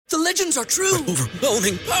The legends are true.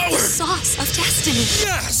 Overwhelming power! Sauce of destiny.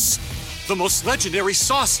 Yes! The most legendary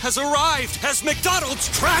sauce has arrived as McDonald's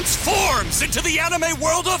transforms into the anime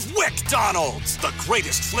world of WickDonald's. The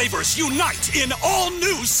greatest flavors unite in all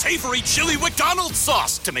new savory chili McDonald's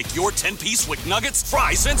sauce to make your 10-piece Wick Nuggets,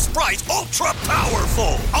 fries, and Sprite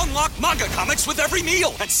ultra-powerful. Unlock manga comics with every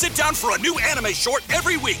meal and sit down for a new anime short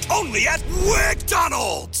every week only at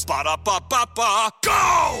WickDonald's. Ba-da-ba-ba-ba,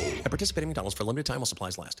 go! At participating McDonald's for a limited time while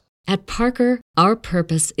supplies last. At Parker, our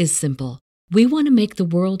purpose is simple. We want to make the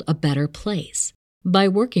world a better place by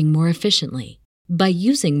working more efficiently, by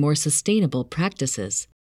using more sustainable practices,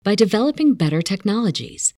 by developing better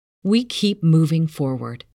technologies. We keep moving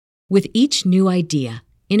forward. With each new idea,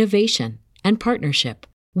 innovation, and partnership,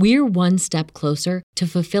 we're one step closer to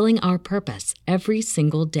fulfilling our purpose every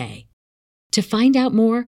single day. To find out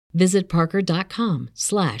more, visit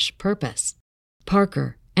parker.com/purpose.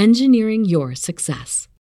 Parker, engineering your success.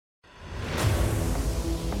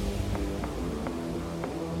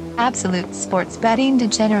 Absolute sports betting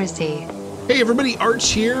degeneracy. Hey everybody,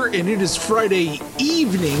 Arch here, and it is Friday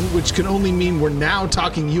evening, which can only mean we're now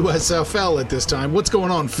talking USFL at this time. What's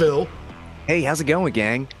going on, Phil? Hey, how's it going,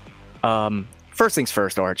 gang? First things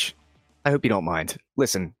first, Arch. I hope you don't mind.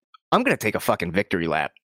 Listen, I'm going to take a fucking victory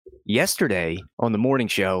lap. Yesterday on the morning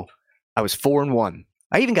show, I was 4-1.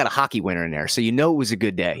 I even got a hockey winner in there, so you know it was a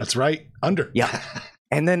good day. That's right, under. Yeah.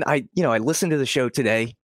 And then I listened to the show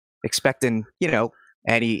today, expecting,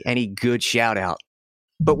 any good shout out.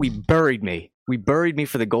 But we buried me. We buried me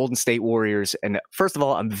for the Golden State Warriors. And first of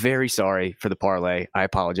all, I'm very sorry for the parlay. I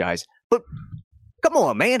apologize. But come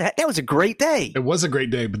on, man. That was a great day. It was a great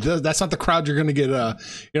day, but that's not the crowd you're going to get.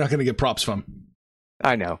 You're not going to get props from.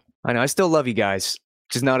 I know. I still love you guys,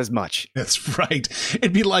 just not as much. That's right.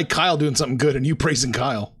 It'd be like Kyle doing something good and you praising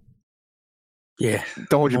Kyle. Yeah.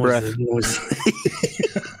 Don't hold your breath.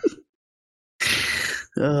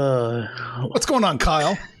 What's going on,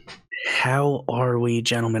 Kyle? How are we,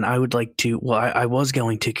 gentlemen? I would like to, I was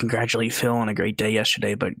going to congratulate Phil on a great day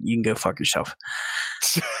yesterday, but you can go fuck yourself.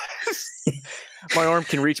 My arm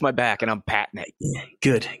can reach my back and I'm patting it. Yeah,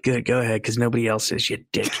 good. Go ahead, because nobody else is, you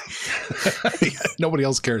dick. Nobody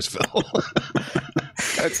else cares, Phil.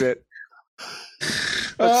 That's it.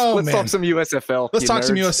 Let's talk some USFL. Let's talk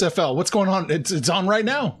some USFL. What's going on? It's on right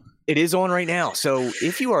now. It is on right now. So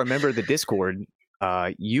if you are a member of the Discord,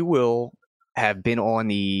 you will have been on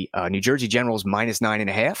the New Jersey Generals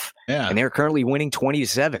 -9.5. Yeah. And they're currently winning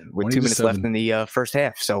 20-7 with 2 minutes left in the first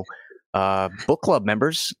half. So book club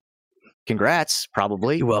members, congrats,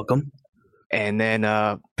 probably. You're welcome. And then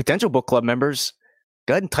potential book club members,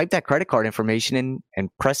 go ahead and type that credit card information in and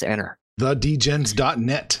press enter.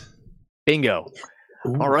 TheDgens.net. Bingo.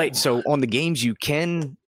 Ooh. All right. So on the games you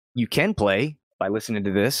can play by listening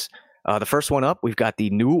to this. The first one up, we've got the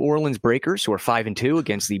New Orleans Breakers, who are 5-2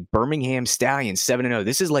 against the Birmingham Stallions, 7-0.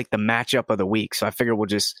 This is like the matchup of the week, so I figure we'll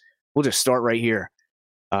just start right here.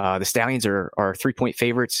 The Stallions are 3-point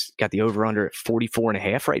favorites. Got the over/under at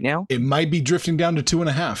 44.5 right now. It might be drifting down to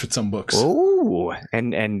 2.5 at some books. Oh,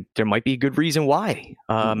 and there might be a good reason why.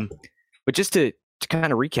 But just to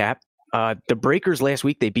kind of recap, the Breakers last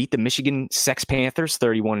week, they beat the Michigan Sex Panthers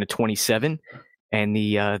 31-27, and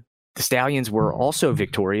the Stallions were also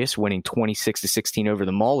victorious, winning 26-16 over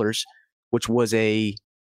the Maulers, which was a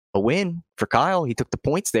win for Kyle. He took the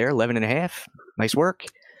points there, 11.5. Nice work.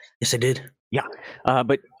 Yes, I did. Yeah.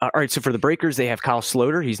 But all right, so for the Breakers, they have Kyle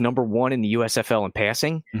Sloter. He's number 1 in the USFL in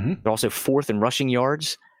passing. Mm-hmm. They're also 4th in rushing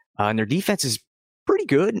yards. And their defense is pretty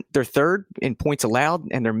good. They're 3rd in points allowed,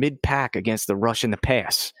 and they're mid-pack against the rush and the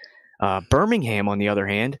pass. Birmingham, on the other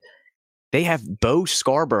hand, they have Bo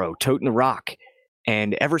Scarborough toting the rock.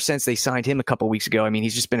 And ever since they signed him a couple weeks ago, I mean,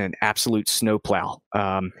 he's just been an absolute snowplow.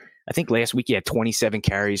 I think last week he had 27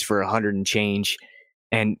 carries for 100 and change,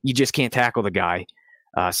 and you just can't tackle the guy.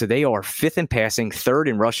 So they are 5th in passing, 3rd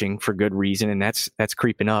in rushing for good reason, and that's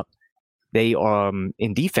creeping up. They are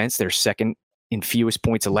in defense, they're 2nd in fewest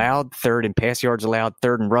points allowed, 3rd in pass yards allowed,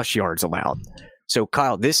 3rd in rush yards allowed. So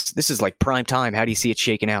Kyle, this is like prime time. How do you see it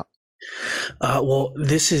shaking out? Well,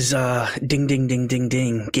 this is ding, ding, ding, ding,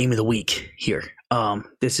 ding, game of the week here.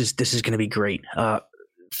 This is going to be great.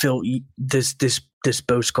 Phil, this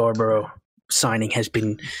Bo Scarborough signing has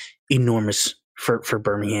been enormous for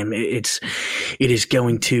Birmingham. It is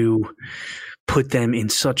going to put them in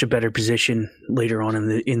such a better position later on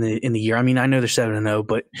in the year. I mean, I know they're 7-0,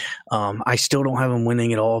 but I still don't have them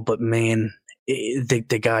winning at all. But man,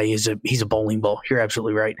 the guy he's a bowling ball. You're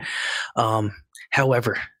absolutely right.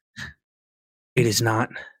 However, it is not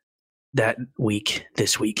that week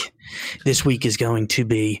this week. This week is going to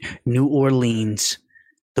be New Orleans,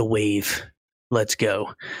 the Wave, Let's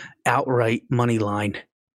go. Outright money line.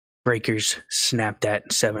 Breakers snap that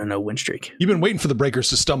 7-0 win streak. You've been waiting for the Breakers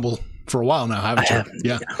to stumble for a while now, haven't you?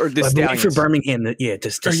 Yeah. Or the I've been waiting for Stallions. Birmingham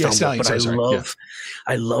to stumble. Stallions, But sorry.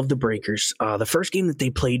 I love the Breakers. The first game that they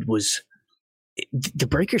played was the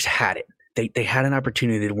Breakers had it. They had an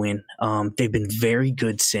opportunity to win. They've been very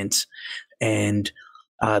good since. And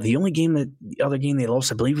the other game they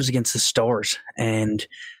lost, I believe, was against the Stars. And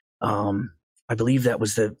I believe that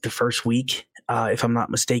was the first week, if I'm not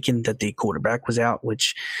mistaken, that the quarterback was out,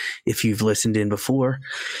 which if you've listened in before,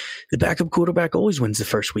 the backup quarterback always wins the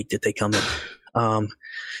first week that they come in.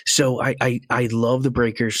 So I love the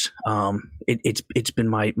Breakers. It's been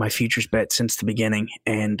my futures bet since the beginning.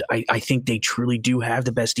 And I think they truly do have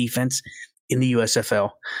the best defense in the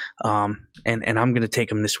USFL. And I'm going to take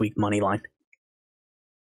them this week, money line.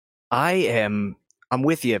 I'm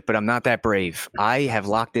with you, but I'm not that brave. I have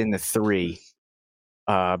locked in the 3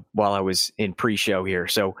 while I was in pre-show here.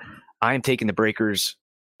 So I am taking the Breakers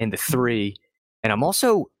in the 3. And I'm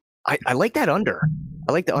also, I like that under.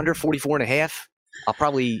 I like the under 44.5. I'll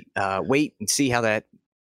probably wait and see how it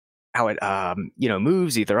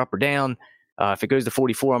moves either up or down. If it goes to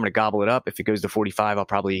 44, I'm going to gobble it up. If it goes to 45, I'll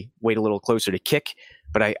probably wait a little closer to kick.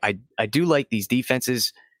 But I do like these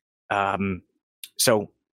defenses.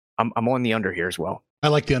 So I'm on the under here as well. I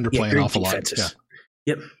like the underplay an awful defenses. lot.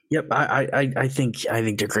 Yeah. Yep. I think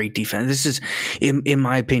they're great defense. This is, in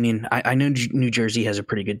my opinion, I know New Jersey has a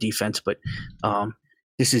pretty good defense, but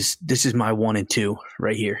this is my 1 and 2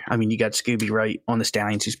 right here. I mean, you got Scooby Wright on the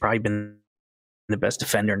Stallions, who's probably been the best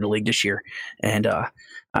defender in the league this year, and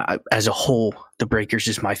as a whole, the Breakers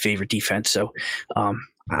is my favorite defense. So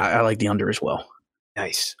I like the under as well.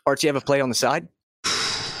 Nice. Archie, you have a play on the side?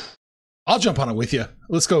 I'll jump on it with you.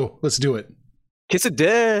 Let's go. Let's do it. Kiss of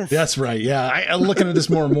death. That's right. Yeah. I'm looking at this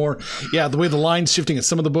more and more. Yeah. The way the line's shifting at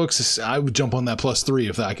some of the books, I would jump on that +3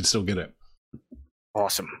 if I could still get it.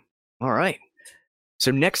 Awesome. All right.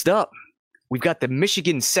 So next up, we've got the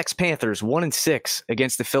Michigan Sex Panthers 1-6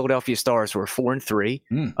 against the Philadelphia Stars, who are 4-3.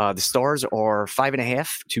 The Stars are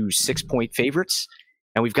 5.5 to 6 point favorites.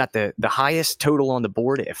 And we've got the highest total on the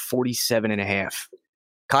board at 47.5.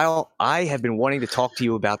 Kyle, I have been wanting to talk to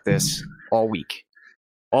you about this all week.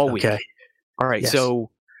 All week. Okay. All right. Yes. So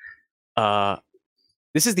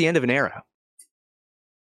this is the end of an era.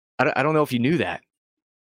 I don't know if you knew that,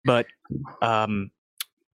 but the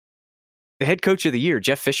head coach of the year,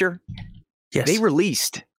 Jeff Fisher, Yes. they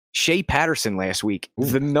released Shea Patterson last week. Ooh.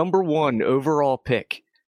 The number 1 overall pick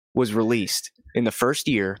was released in the first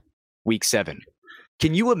year, week 7.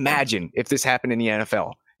 Can you imagine if this happened in the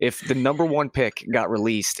NFL? If the number 1 pick got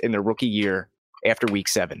released in their rookie year after week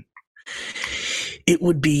 7? It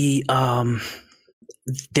would be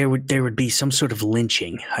there would be some sort of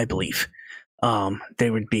lynching, I believe.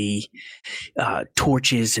 There would be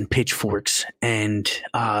torches and pitchforks, and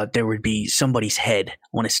there would be somebody's head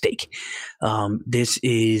on a stake. This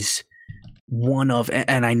is one of,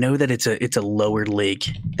 and I know that it's a lower league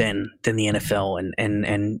than the NFL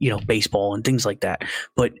and baseball and things like that,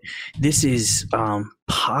 but this is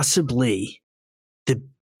possibly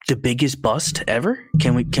the biggest bust ever.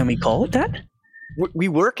 Can we call it that? We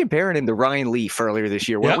were comparing him to Ryan Leaf earlier this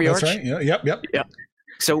year, weren't we, that's Arch? right. Yeah, yep.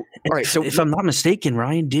 So, all right. So if I'm not mistaken,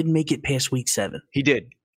 Ryan did make it past week 7. he did.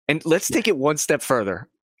 And let's take it one step further.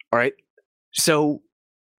 All right. So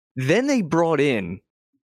then they brought in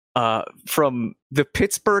from the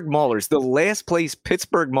Pittsburgh Maulers, the last place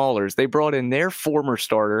Pittsburgh Maulers, they brought in their former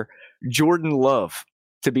starter, Jordan Love,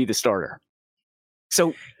 to be the starter.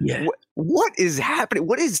 So Yeah. what is happening?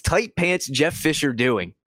 What is tight pants Jeff Fisher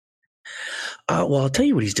doing? Well, I'll tell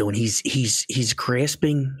you what he's doing. He's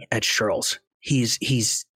grasping at straws.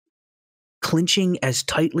 He's clinching as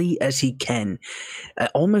tightly as he can,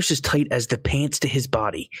 almost as tight as the pants to his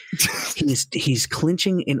body. He's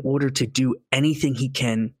clinching in order to do anything he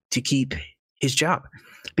can to keep his job.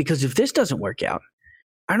 Because if this doesn't work out,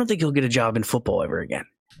 I don't think he'll get a job in football ever again.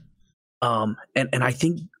 And I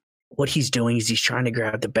think what he's doing is he's trying to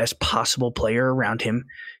grab the best possible player around him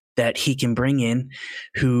that he can bring in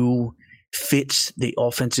who fits the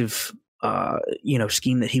offensive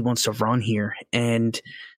scheme that he wants to run here. And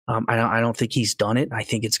I don't think he's done it. I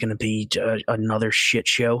think it's going to be another shit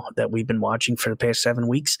show that we've been watching for the past 7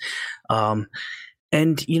 weeks.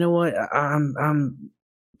 And you know what? I'm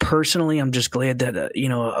personally, I'm just glad that a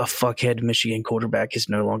fuckhead Michigan quarterback is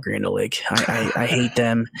no longer in the league. I hate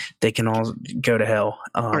them. They can all go to hell.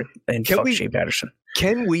 Right. And fuck Shea Patterson.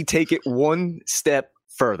 Can we take it one step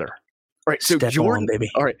further? All right, so Step Jordan, on,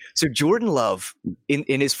 baby. All right, so Jordan Love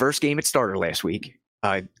in his first game at starter last week,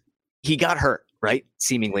 he got hurt. right?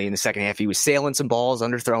 Seemingly in the second half, he was sailing some balls,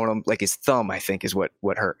 underthrowing them, like his thumb, I think, is what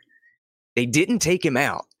hurt. They didn't take him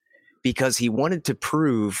out because he wanted to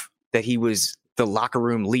prove that he was the locker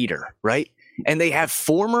room leader, right? And they have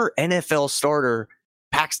former NFL starter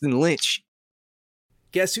Paxton Lynch.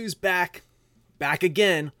 Guess who's back? Back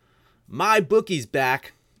again. My bookie's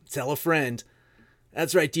back. Tell a friend.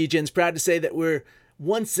 That's right, DJ's proud to say that we're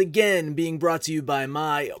once again being brought to you by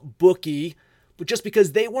My Bookie. But just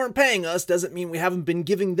because they weren't paying us doesn't mean we haven't been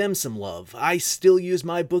giving them some love. I still use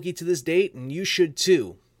My Bookie to this date, and you should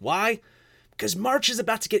too. Why? Because March is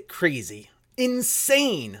about to get crazy.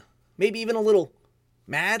 Insane. Maybe even a little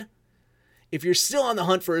mad. If you're still on the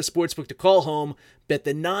hunt for a sportsbook to call home, bet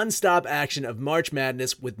the non-stop action of March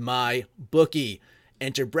Madness with My Bookie.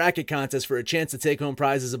 Enter bracket contests for a chance to take home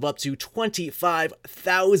prizes of up to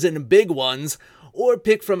 25,000 big ones, or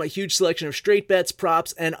pick from a huge selection of straight bets,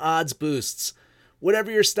 props, and odds boosts.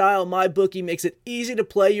 Whatever your style, My Bookie makes it easy to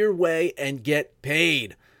play your way and get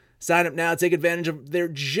paid. Sign up now, take advantage of their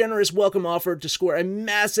generous welcome offer to score a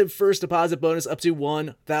massive first deposit bonus up to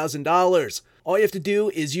 $1,000. All you have to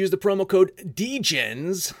do is use the promo code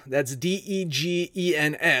DEGENS, that's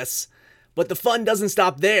DEGENS, but the fun doesn't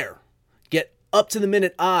stop there. Get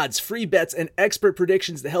up-to-the-minute odds, free bets, and expert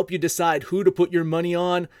predictions to help you decide who to put your money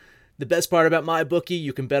on. The best part about My Bookie,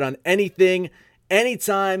 you can bet on anything,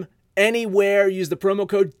 anytime, anywhere. Use the promo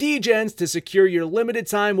code DEGENS to secure your limited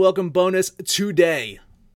time welcome bonus today.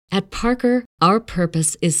 At Parker, our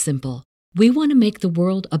purpose is simple. We want to make the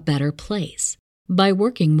world a better place by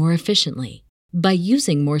working more efficiently, by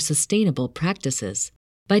using more sustainable practices,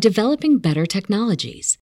 by developing better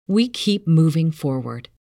technologies. We keep moving forward.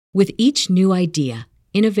 With each new idea,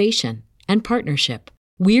 innovation, and partnership,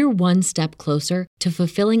 we're one step closer to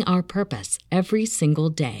fulfilling our purpose every single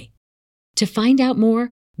day. To find out more,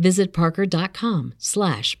 visit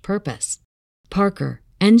parker.com/purpose. Parker,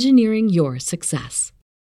 engineering your success.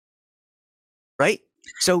 Right?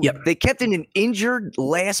 So They kept in an injured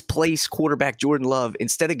last place quarterback, Jordan Love,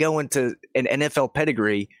 instead of going to an NFL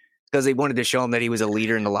pedigree because they wanted to show him that he was a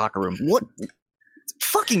leader in the locker room. What? It's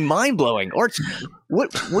fucking mind-blowing. Arch,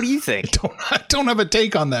 what do you think? I don't have a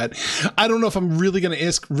take on that. I don't know if I'm really going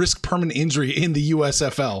to risk permanent injury in the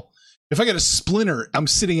USFL. If I get a splinter, I'm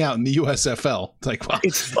sitting out in the USFL. It's like, wow.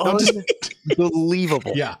 It's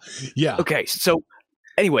unbelievable. Yeah. Okay, so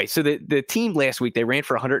anyway, so the team last week, they ran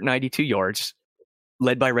for 192 yards.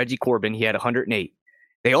 Led by Reggie Corbin. He had 108.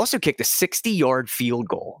 They also kicked a 60-yard field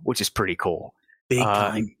goal, which is pretty cool. Big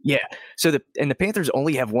time. Yeah. So the Panthers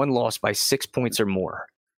only have one loss by 6 points or more.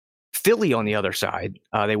 Philly, on the other side,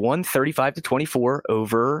 they won 35-24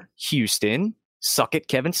 over Houston. Suck it,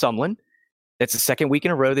 Kevin Sumlin. That's the second week in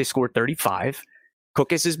a row they scored 35.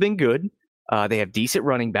 Cookus has been good. They have decent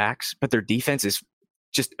running backs, but their defense is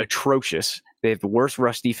just atrocious. They have the worst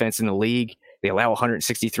rush defense in the league. They allow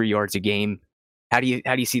 163 yards a game. How do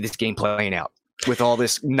you see this game playing out with all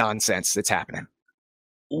this nonsense that's happening?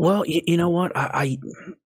 Well, you know what?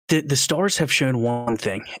 The Stars have shown one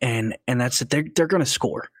thing, and that's that they're going to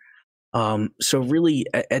score. So really,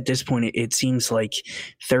 at this point, it seems like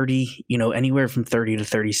 30, anywhere from 30 to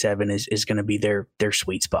 37 is going to be their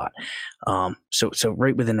sweet spot. So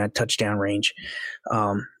right within that touchdown range.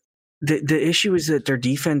 The issue is that their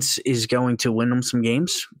defense is going to win them some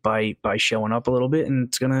games by showing up a little bit, and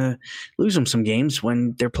it's going to lose them some games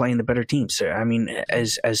when they're playing the better teams. So, I mean,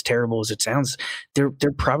 as terrible as it sounds, they're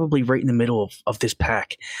probably right in the middle of this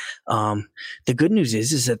pack. The good news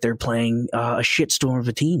is that they're playing a shitstorm of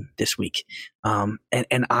a team this week,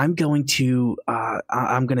 and I'm going to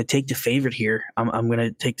take the favorite here. I'm going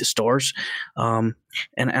to take the Stars, and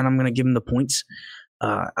I'm going to give them the points.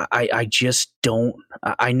 I just don't.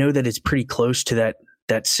 I know that it's pretty close to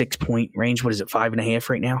that 6 point range. What is it, 5.5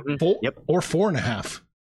 right now? Yep, or 4.5.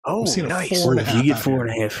 Oh, nice. If you get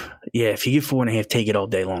 4.5, if you get 4.5, take it all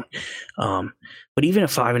day long. But even at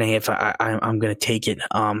 5.5, I'm going to take it.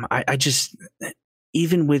 I just,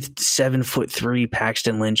 even with 7'3"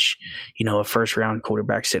 Paxton Lynch, a first round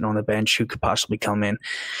quarterback sitting on the bench who could possibly come in,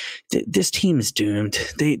 this team is doomed.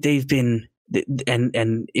 They've been,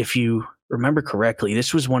 and if you remember correctly,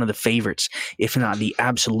 this was one of the favorites, if not the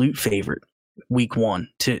absolute favorite, week one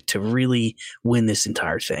to really win this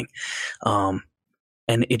entire thing. And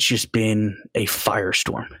it's just been a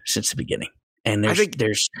firestorm since the beginning. And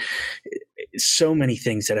there's so many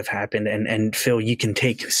things that have happened. And Phil, you can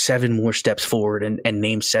take 7 more steps forward and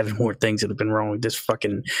name 7 more things that have been wrong with this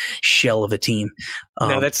fucking shell of a team.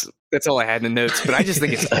 No, that's all I had in the notes, but I just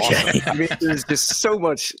think it's awesome. I mean, there's just so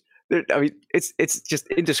much it's just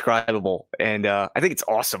indescribable, and I think it's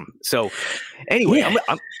awesome. So anyway,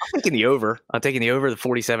 I'm taking the over. I'm taking the over the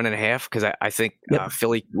 47.5 because I think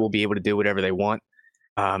Philly will be able to do whatever they want.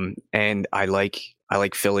 And I like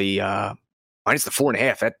Philly minus the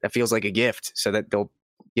 4.5. That feels like a gift, so that they'll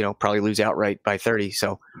probably lose outright by 30.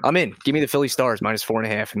 So I'm in. Give me the Philly Stars minus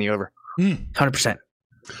 4.5 in the over. 100%.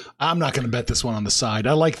 I'm not going to bet this one on the side.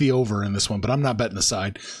 I like the over in this one, but I'm not betting the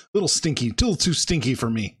side. A little too stinky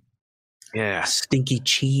for me. Yeah. Stinky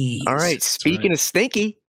cheese. All right. Speaking of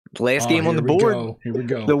stinky, last game on the board. Here we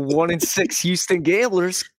go. The 1-6 Houston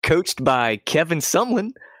Gamblers, coached by Kevin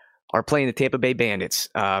Sumlin, are playing the Tampa Bay Bandits,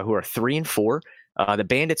 who are 3-4. The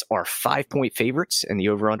Bandits are 5-point favorites, and the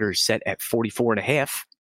over-under is set at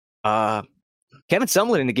 44.5. Kevin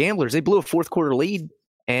Sumlin and the Gamblers, they blew a fourth quarter lead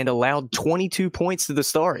and allowed 22 points to the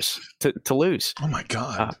Stars to lose. Oh my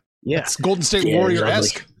God! Yeah, it's Golden State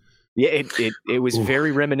Warrior-esque. Yeah, it was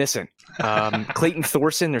very reminiscent. Clayton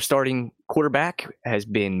Thorson, their starting quarterback, has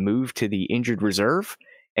been moved to the injured reserve,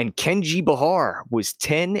 and Kenji Bahar was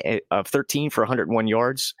 10 of 13 for 101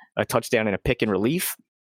 yards, a touchdown and a pick in relief.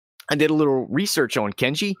 I did a little research on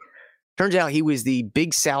Kenji. Turns out he was the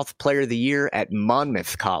Big South Player of the Year at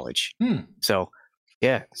Monmouth College. So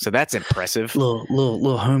that's impressive.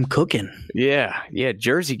 Little home cooking. Yeah,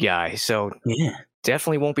 Jersey guy. So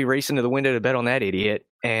definitely won't be racing to the window to bet on that idiot.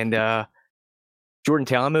 And Jordan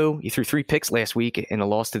Talamu, he threw 3 picks last week in a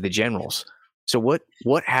loss to the Generals. So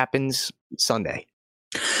what happens Sunday?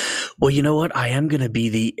 Well, you know what? I am going to be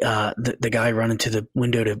the guy running to the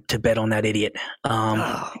window to bet on that idiot.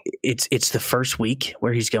 It's the first week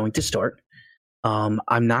where he's going to start.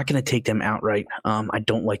 I'm not going to take them outright. I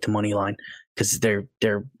don't like the money line because their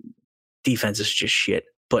defense is just shit.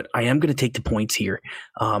 But I am going to take the points here.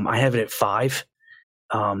 I have it at 5,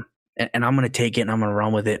 and I'm going to take it and I'm going to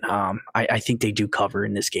run with it. I think they do cover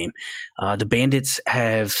in this game. The Bandits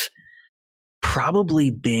have probably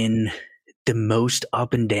been the most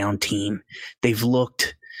up and down team. They've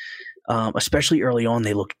looked, especially early on,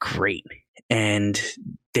 they looked great, and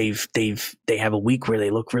they have a week where they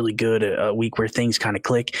look really good, a week where things kind of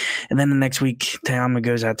click, and then the next week, Tama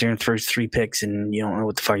goes out there and throws 3 picks, and you don't know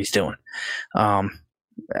what the fuck he's doing. I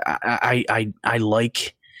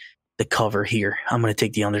like the cover here. I'm going to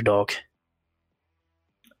take the underdog.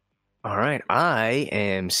 All right, I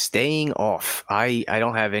am staying off. I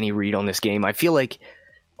don't have any read on this game. I feel like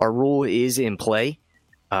our rule is in play,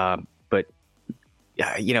 but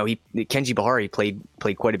Kenji Bahar, he played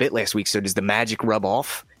quite a bit last week. So does the magic rub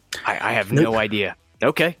off? I have no idea.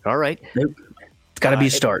 Okay, all right. Nope. It's got to be a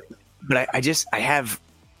start. But I have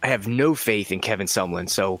no faith in Kevin Sumlin.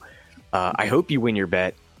 So I hope you win your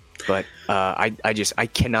bet. But I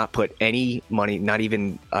cannot put any money, not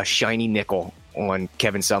even a shiny nickel, on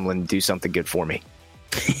Kevin Sumlin to do something good for me.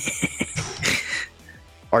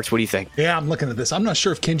 Arch, what do you think? Yeah, I'm looking at this. I'm not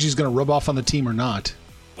sure if Kenji's going to rub off on the team or not.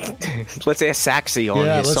 Let's ask Saxy on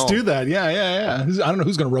his song. Let's do that. Yeah. I don't know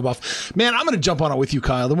who's going to rub off. Man, I'm going to jump on it with you,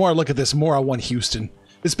 Kyle. The more I look at this, the more I want Houston.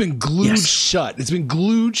 It's been glued shut. It's been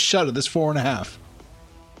glued shut at this 4.5.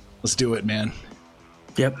 Let's do it, man.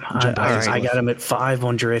 Yep. I got him at 5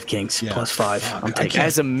 on DraftKings, plus 5. I'm taking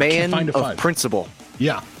as a man of principle.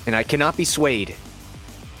 Yeah. And I cannot be swayed.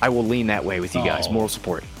 I will lean that way with you guys. Moral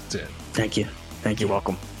support. That's it. Thank you. You're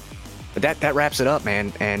welcome. But that wraps it up,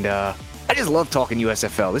 man. And I just love talking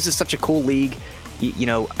USFL. This is such a cool league.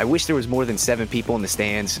 I wish there was more than 7 people in the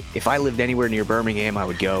stands. If I lived anywhere near Birmingham, I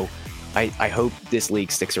would go. I hope this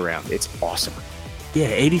league sticks around. It's awesome. Yeah,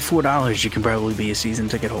 $84, you can probably be a season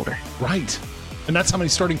ticket holder. Right. And that's how many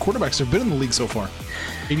starting quarterbacks have been in the league so far.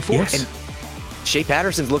 84. Yes. And Shea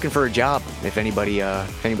Patterson's looking for a job. If anybody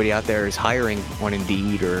out there is hiring on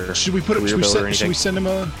Indeed or should we send him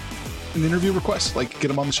an interview request? Like get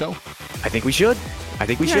him on the show? I think we should. I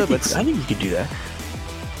think you could do that.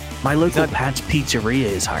 My local Pat's Pizzeria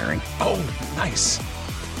is hiring. Oh, nice.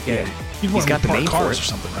 Yeah. He's got the name cars or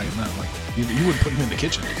something, right? Not like you wouldn't put him in the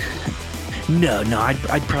kitchen. No,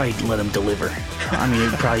 I'd probably let him deliver. I mean,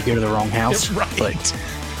 it'd probably go to the wrong house. Right. But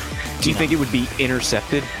do you think it would be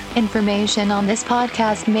intercepted? Information on this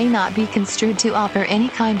podcast may not be construed to offer any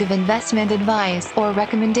kind of investment advice or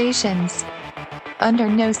recommendations. Under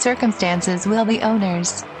no circumstances will the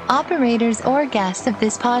owners, operators, or guests of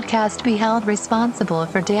this podcast be held responsible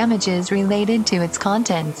for damages related to its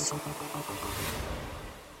contents.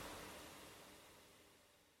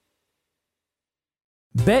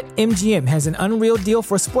 BetMGM has an unreal deal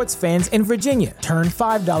for sports fans in Virginia. Turn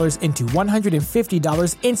 $5 into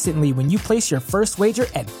 $150 instantly when you place your first wager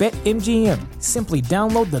at BetMGM. Simply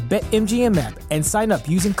download the BetMGM app and sign up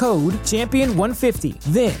using code Champion150.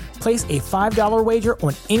 Then, Place a $5 wager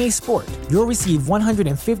on any sport. You'll receive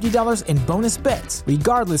 $150 in bonus bets,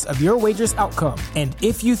 regardless of your wager's outcome. And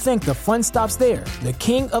if you think the fun stops there, the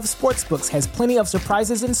King of Sportsbooks has plenty of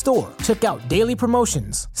surprises in store. Check out daily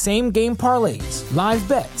promotions, same-game parlays, live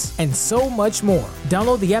bets, and so much more.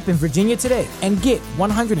 Download the app in Virginia today and get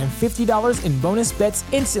 $150 in bonus bets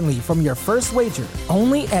instantly from your first wager.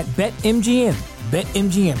 Only at BetMGM.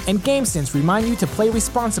 BetMGM and GameSense remind you to play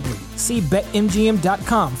responsibly. See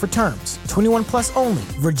BetMGM.com for terms. 21 plus only.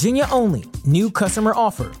 Virginia only. New customer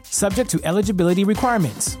offer. Subject to eligibility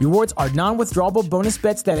requirements. Rewards are non-withdrawable bonus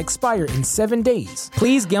bets that expire in 7 days.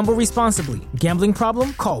 Please gamble responsibly. Gambling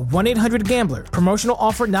problem? Call 1-800-GAMBLER. Promotional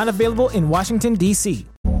offer not available in Washington, D.C.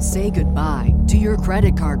 Say goodbye to your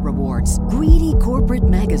credit card rewards. Greedy corporate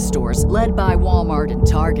mega stores, led by Walmart and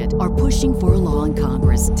Target, are pushing for a law in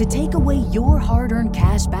Congress to take away your hard-earned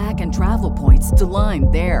cash back and travel points to line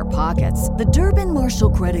their pockets. The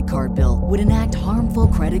Durbin-Marshall credit card bill would enact harmful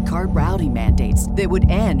credit card routing mandates that would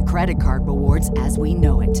end credit card rewards as we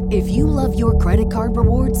know it. If you love your credit card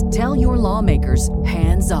rewards, tell your lawmakers,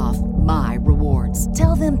 hands off my rewards.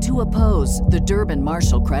 Tell them to oppose the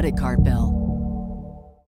Durbin-Marshall credit card bill.